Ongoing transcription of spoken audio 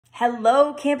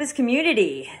Hello, campus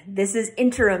community. This is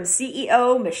Interim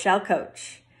CEO Michelle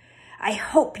Coach. I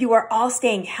hope you are all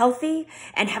staying healthy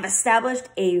and have established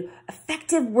an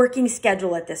effective working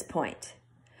schedule at this point.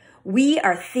 We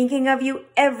are thinking of you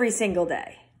every single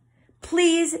day.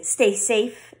 Please stay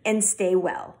safe and stay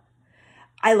well.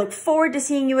 I look forward to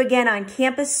seeing you again on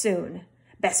campus soon.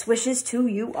 Best wishes to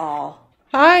you all.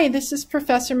 Hi, this is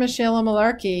Professor Michelle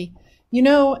Malarkey. You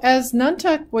know,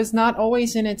 Asnuntuck was not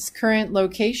always in its current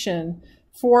location.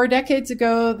 4 decades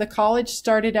ago, the college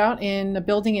started out in a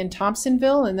building in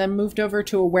Thompsonville and then moved over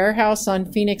to a warehouse on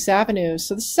Phoenix Avenue.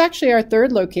 So this is actually our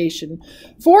 3rd location.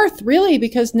 4th, really,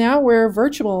 because now we're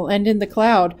virtual and in the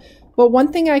cloud. But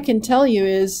one thing I can tell you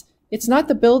is it's not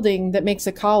the building that makes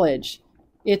a college.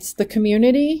 It's the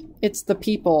community, it's the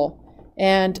people.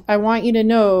 And I want you to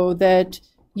know that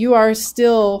you are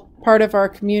still part of our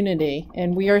community,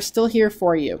 and we are still here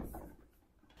for you.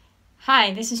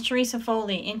 Hi, this is Teresa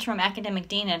Foley, Interim Academic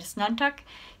Dean at Asnuntuck.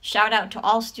 Shout out to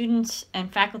all students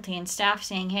and faculty and staff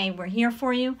saying, hey, we're here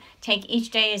for you. Take each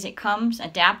day as it comes,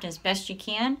 adapt as best you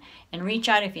can, and reach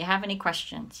out if you have any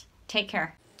questions. Take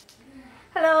care.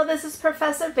 Hello, this is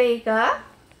Professor Vega.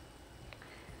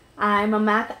 I'm a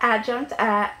math adjunct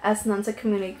at Asnuntuck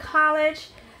Community College,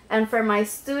 and for my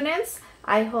students,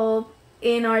 I hope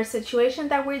in our situation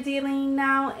that we're dealing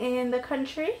now in the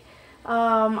country,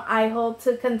 I hope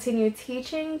to continue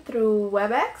teaching through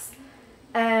WebEx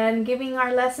and giving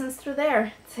our lessons through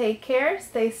there. Take care,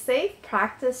 stay safe,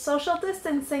 practice social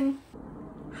distancing.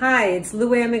 Hi, it's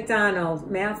Luann McDonald,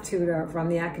 math tutor from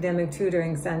the Academic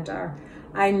Tutoring Center.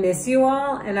 I miss you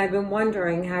all, and I've been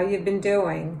wondering how you've been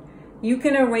doing. You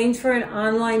can arrange for an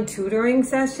online tutoring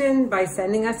session by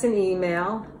sending us an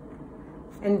email.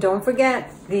 And don't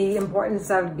forget the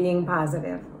importance of being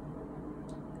positive.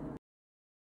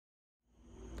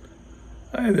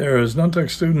 Hi there,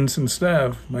 Asnuntuck students and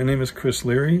staff. My name is Chris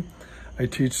Leary. I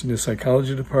teach in the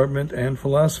psychology department and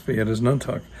philosophy at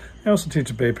Asnuntuck. I also teach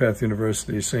at Bay Path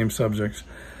University, same subjects.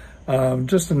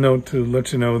 Just a note to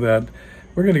let you know that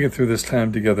we're going to get through this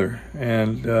time together,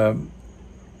 and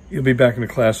you'll be back in the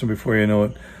classroom before you know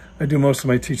it. I do most of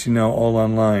my teaching now all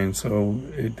online, so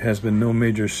it has been no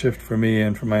major shift for me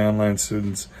and for my online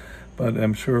students. But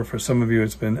I'm sure for some of you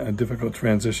it's been a difficult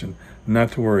transition.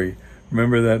 Not to worry.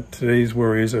 Remember that today's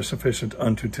worries are sufficient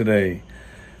unto today.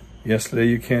 Yesterday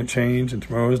you can't change, and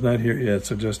tomorrow is not here yet,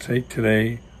 so just take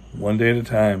today one day at a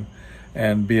time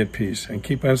and be at peace. And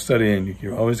keep on studying.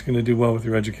 You're always going to do well with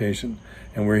your education,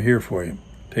 and we're here for you.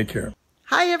 Take care.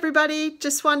 Hi, everybody.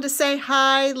 Just wanted to say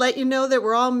hi, let you know that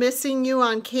we're all missing you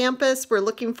on campus. We're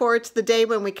looking forward to the day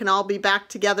when we can all be back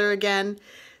together again.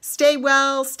 Stay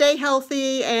well, stay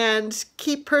healthy, and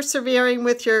keep persevering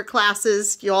with your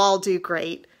classes. You'll all do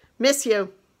great. Miss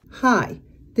you. Hi,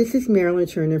 this is Marilyn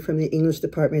Turner from the English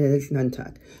department at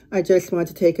Asnuntuck. I just want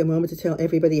to take a moment to tell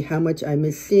everybody how much I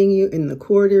miss seeing you in the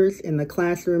corridors, in the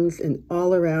classrooms, and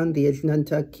all around the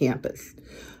Asnuntuck campus.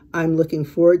 I'm looking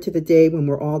forward to the day when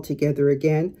we're all together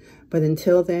again, but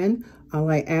until then, all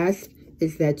I ask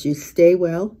is that you stay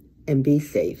well and be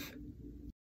safe.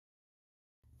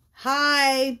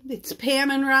 Hi, it's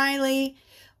Pam and Riley.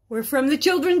 We're from the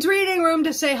Children's Reading Room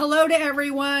to say hello to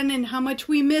everyone and how much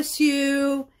we miss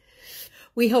you.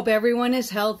 We hope everyone is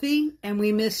healthy, and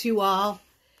we miss you all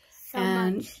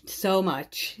so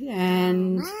much.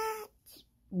 And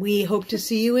we hope to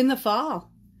see you in the fall.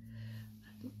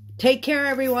 Take care,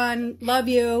 everyone. Love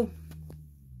you.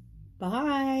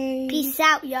 Bye. Peace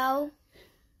out, yo.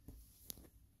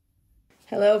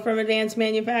 Hello from Advanced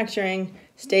Manufacturing.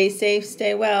 Stay safe,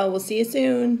 stay well. We'll see you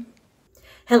soon.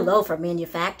 Hello from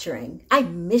Manufacturing. I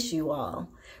miss you all.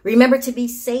 Remember to be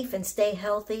safe and stay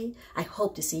healthy. I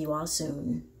hope to see you all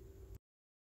soon.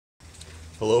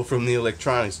 Hello from the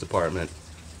Electronics Department.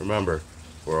 Remember,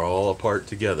 we're all a part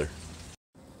together.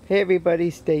 Hey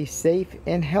everybody, stay safe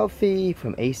and healthy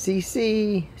from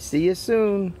ACC. See you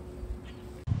soon.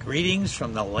 Greetings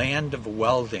from the land of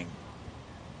welding.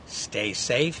 Stay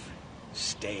safe,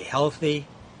 stay healthy,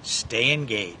 stay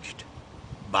engaged.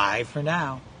 Bye for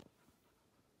now.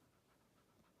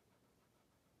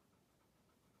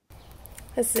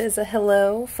 This is a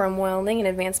hello from Welding and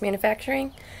Advanced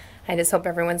Manufacturing. I just hope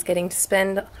everyone's getting to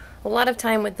spend a lot of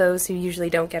time with those who usually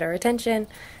don't get our attention.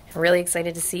 I'm really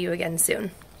excited to see you again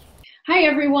soon. Hi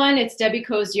everyone, it's Debbie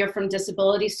Cozier from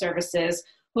Disability Services.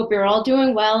 Hope you're all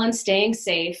doing well and staying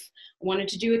safe. I wanted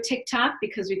to do a TikTok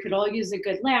because we could all use a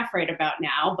good laugh right about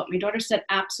now, but my daughter said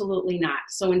absolutely not.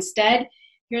 So instead,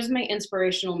 here's my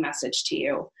inspirational message to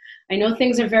you. I know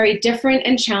things are very different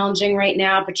and challenging right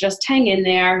now, but just hang in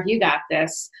there. You got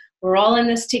this. We're all in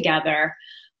this together.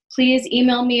 Please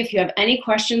email me if you have any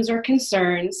questions or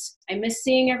concerns. I miss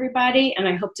seeing everybody, and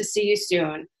I hope to see you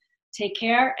soon. Take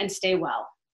care and stay well.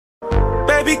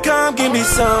 Baby, come give me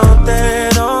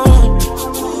something, oh.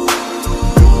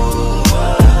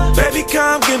 Baby,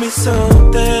 come give me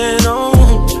something, oh.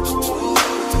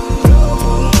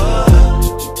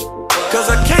 'Cause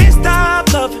I can't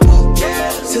stop loving.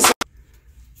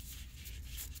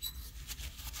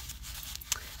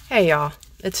 Hey y'all,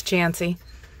 it's Chancy.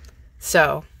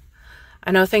 So, I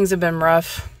know things have been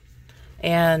rough,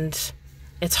 and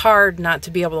it's hard not to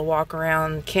be able to walk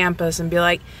around campus and be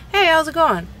like, hey, how's it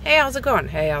going? Hey, how's it going?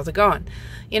 Hey, how's it going?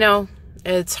 You know,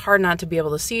 it's hard not to be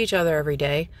able to see each other every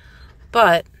day,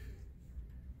 but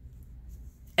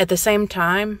at the same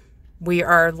time, we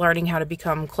are learning how to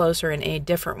become closer in a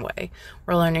different way.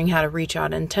 We're learning how to reach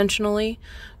out intentionally.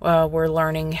 We're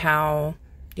learning how,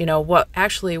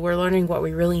 we're learning what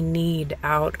we really need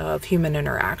out of human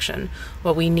interaction,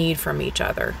 what we need from each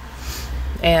other.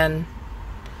 And,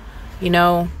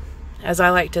 as I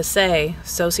like to say,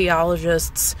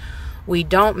 sociologists, we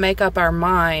don't make up our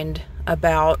mind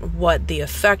about what the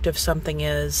effect of something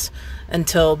is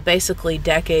until basically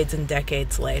decades and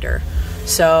decades later.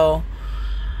 So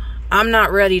I'm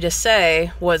not ready to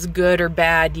say what's good or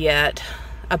bad yet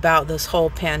about this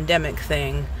whole pandemic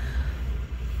thing.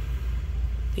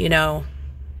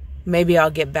 Maybe I'll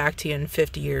get back to you in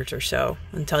 50 years or so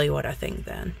and tell you what I think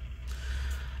then.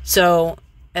 So,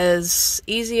 as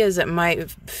easy as it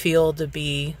might feel to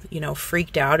be,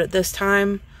 freaked out at this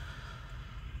time,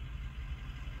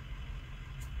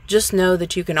 just know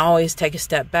that you can always take a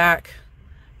step back,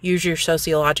 use your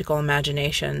sociological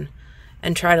imagination,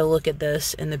 and try to look at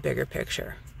this in the bigger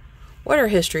picture. What are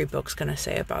history books going to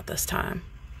say about this time?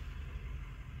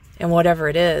 And whatever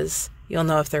it is, you'll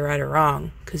know if they're right or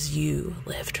wrong, because you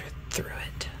lived through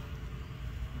it.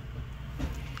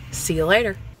 See you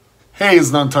later. Hey,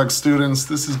 Asnuntuck students,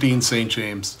 this is Dean St.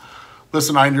 James.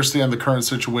 Listen, I understand the current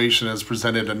situation has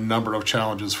presented a number of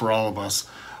challenges for all of us,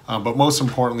 but most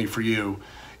importantly for you.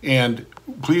 And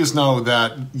please know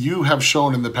that you have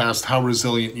shown in the past how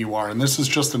resilient you are, and this is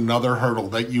just another hurdle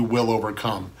that you will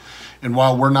overcome. And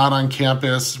while we're not on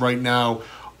campus right now,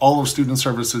 all of Student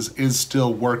Services is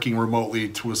still working remotely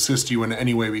to assist you in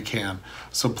any way we can.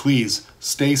 So please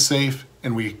stay safe,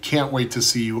 and we can't wait to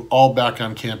see you all back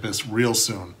on campus real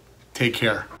soon. Take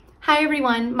care. Hi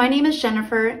everyone, my name is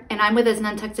Jennifer, and I'm with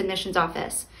Asnuntuck's admissions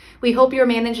office. We hope you're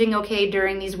managing okay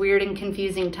during these weird and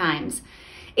confusing times.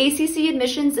 ACC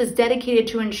Admissions is dedicated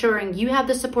to ensuring you have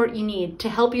the support you need to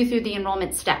help you through the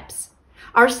enrollment steps.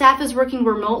 Our staff is working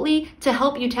remotely to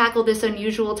help you tackle this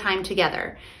unusual time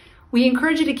together. We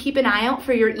encourage you to keep an eye out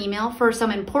for your email for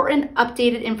some important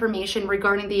updated information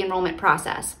regarding the enrollment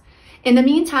process. In the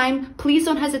meantime, please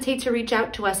don't hesitate to reach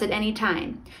out to us at any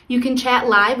time. You can chat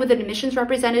live with an admissions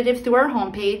representative through our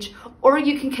homepage, or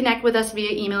you can connect with us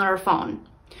via email or phone.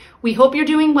 We hope you're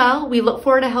doing well. We look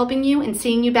forward to helping you and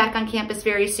seeing you back on campus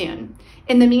very soon.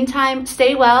 In the meantime,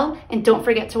 stay well and don't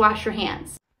forget to wash your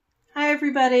hands. Hi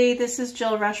everybody, this is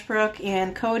Jill Rushbrook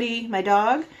and Cody, my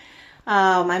dog.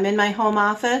 I'm in my home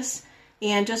office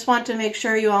and just want to make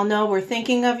sure you all know we're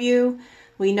thinking of you.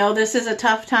 We know this is a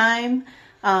tough time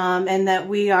and that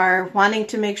we are wanting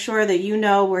to make sure that you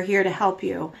know we're here to help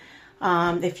you.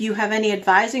 If you have any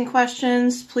advising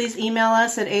questions, please email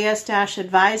us at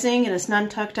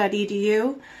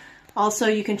as-advising@asnuntuck.edu. Also,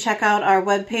 you can check out our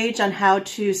webpage on how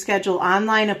to schedule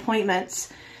online appointments.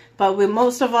 But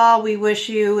most of all, we wish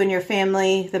you and your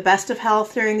family the best of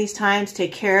health during these times.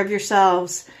 Take care of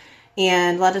yourselves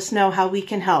and let us know how we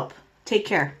can help. Take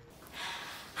care.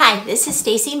 Hi, this is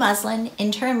Stacy Muslin,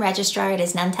 Interim Registrar at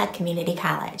Asnuntuck Community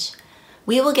College.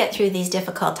 We will get through these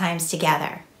difficult times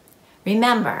together.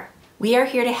 Remember, we are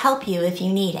here to help you if you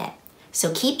need it.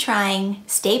 So keep trying,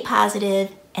 stay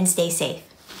positive, and stay safe.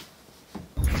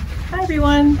 Hi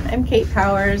everyone, I'm Kate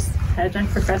Powers,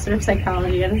 Adjunct Professor of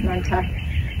Psychology at Asnuntuck.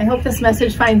 I hope this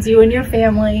message finds you and your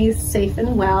families safe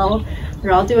and well.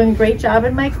 You're all doing a great job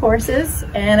in my courses,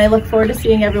 and I look forward to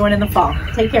seeing everyone in the fall.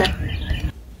 Take care.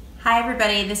 Hi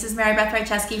everybody, this is Mary Beth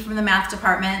Rycheski from the Math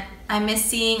Department. I miss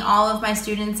seeing all of my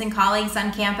students and colleagues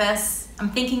on campus. I'm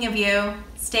thinking of you.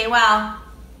 Stay well.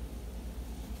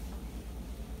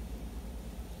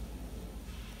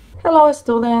 Hello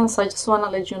students, I just want to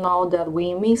let you know that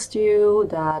we missed you,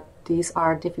 that these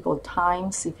are difficult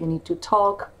times. If you need to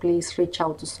talk, please reach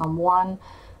out to someone.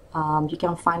 You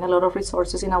can find a lot of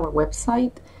resources in our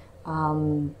website.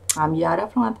 I'm Yara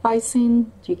from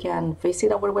Advising. You can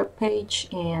visit our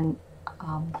webpage and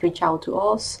reach out to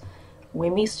us.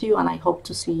 We miss you and I hope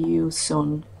to see you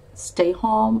soon. Stay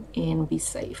home and be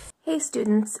safe. Hey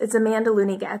students, it's Amanda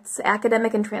Looney-Getz,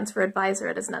 Academic and Transfer Advisor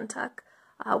at Asnuntuck.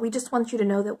 We just want you to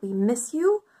know that we miss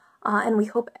you, and we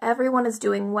hope everyone is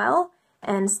doing well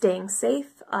and staying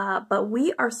safe, but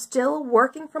we are still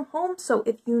working from home, so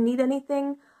if you need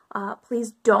anything,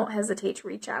 please don't hesitate to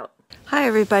reach out. Hi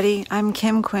everybody, I'm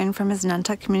Kim Quinn from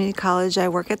Asnuntuck Community College. I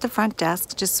work at the front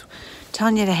desk, just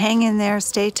telling you to hang in there,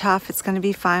 stay tough, it's going to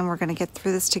be fine, we're going to get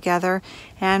through this together,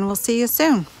 and we'll see you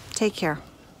soon. Take care.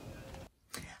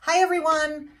 Hi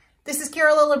everyone, this is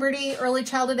Carol Liberty, Early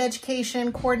Childhood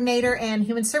Education Coordinator and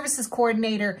Human Services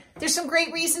Coordinator. There's some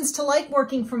great reasons to like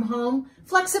working from home.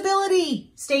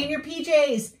 Flexibility, stay in your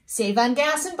PJs, save on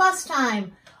gas and bus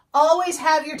time, always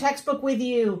have your textbook with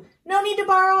you, no need to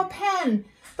borrow a pen.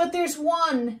 But there's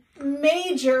one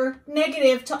major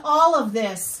negative to all of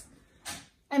this.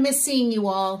 I miss seeing you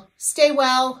all. Stay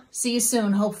well, see you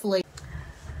soon, hopefully.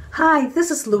 Hi,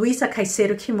 this is Luisa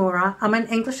Caicedo Kimura. I'm an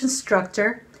English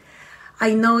instructor.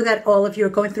 I know that all of you are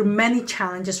going through many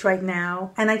challenges right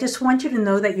now, and I just want you to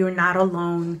know that you're not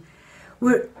alone.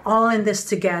 We're all in this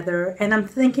together, and I'm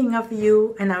thinking of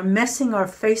you, and I'm missing our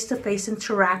face-to-face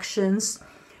interactions.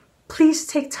 Please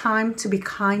take time to be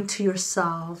kind to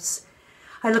yourselves.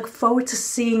 I look forward to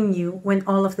seeing you when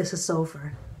all of this is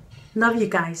over. Love you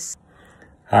guys.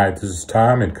 Hi, this is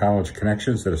Tom in College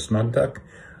Connections at Asnuntuck.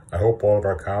 I hope all of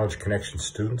our College Connections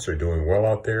students are doing well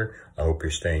out there. I hope you're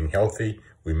staying healthy.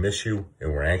 We miss you,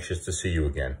 and we're anxious to see you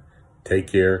again. Take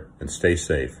care and stay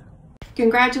safe.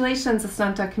 Congratulations,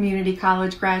 Asnuntuck Community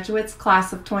College graduates,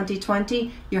 class of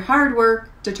 2020. Your hard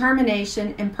work,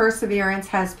 determination, and perseverance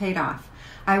has paid off.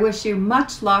 I wish you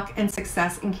much luck and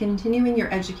success in continuing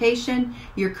your education,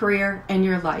 your career, and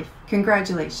your life.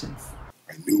 Congratulations.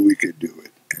 I knew we could do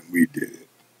it, and we did it.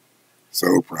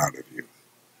 So proud of you.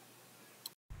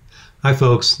 Hi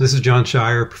folks, this is John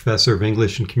Shire, Professor of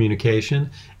English and Communication,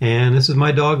 and this is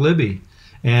my dog Libby.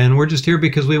 And we're just here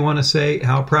because we want to say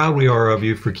how proud we are of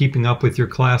you for keeping up with your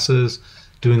classes,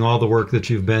 doing all the work that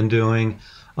you've been doing.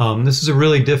 This is a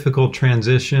really difficult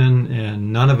transition,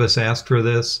 and none of us asked for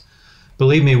this.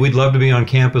 Believe me, we'd love to be on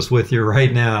campus with you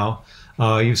right now.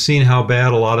 You've seen how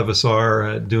bad a lot of us are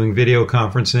at doing video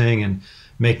conferencing and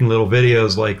making little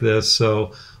videos like this,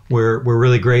 so we're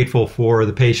really grateful for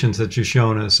the patience that you've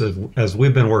shown us as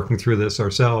we've been working through this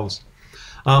ourselves.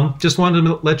 Just wanted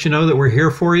to let you know that we're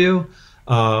here for you.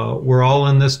 We're all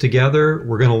in this together.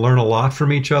 We're going to learn a lot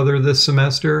from each other this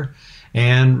semester.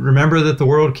 And remember that the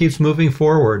world keeps moving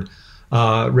forward.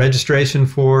 Registration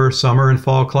for summer and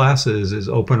fall classes is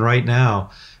open right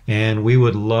now. And we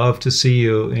would love to see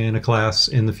you in a class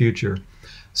in the future.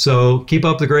 So keep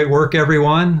up the great work,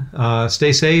 everyone.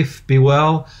 Stay safe, be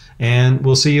well. And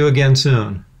we'll see you again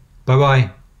soon. Bye-bye.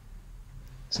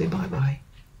 Say bye-bye.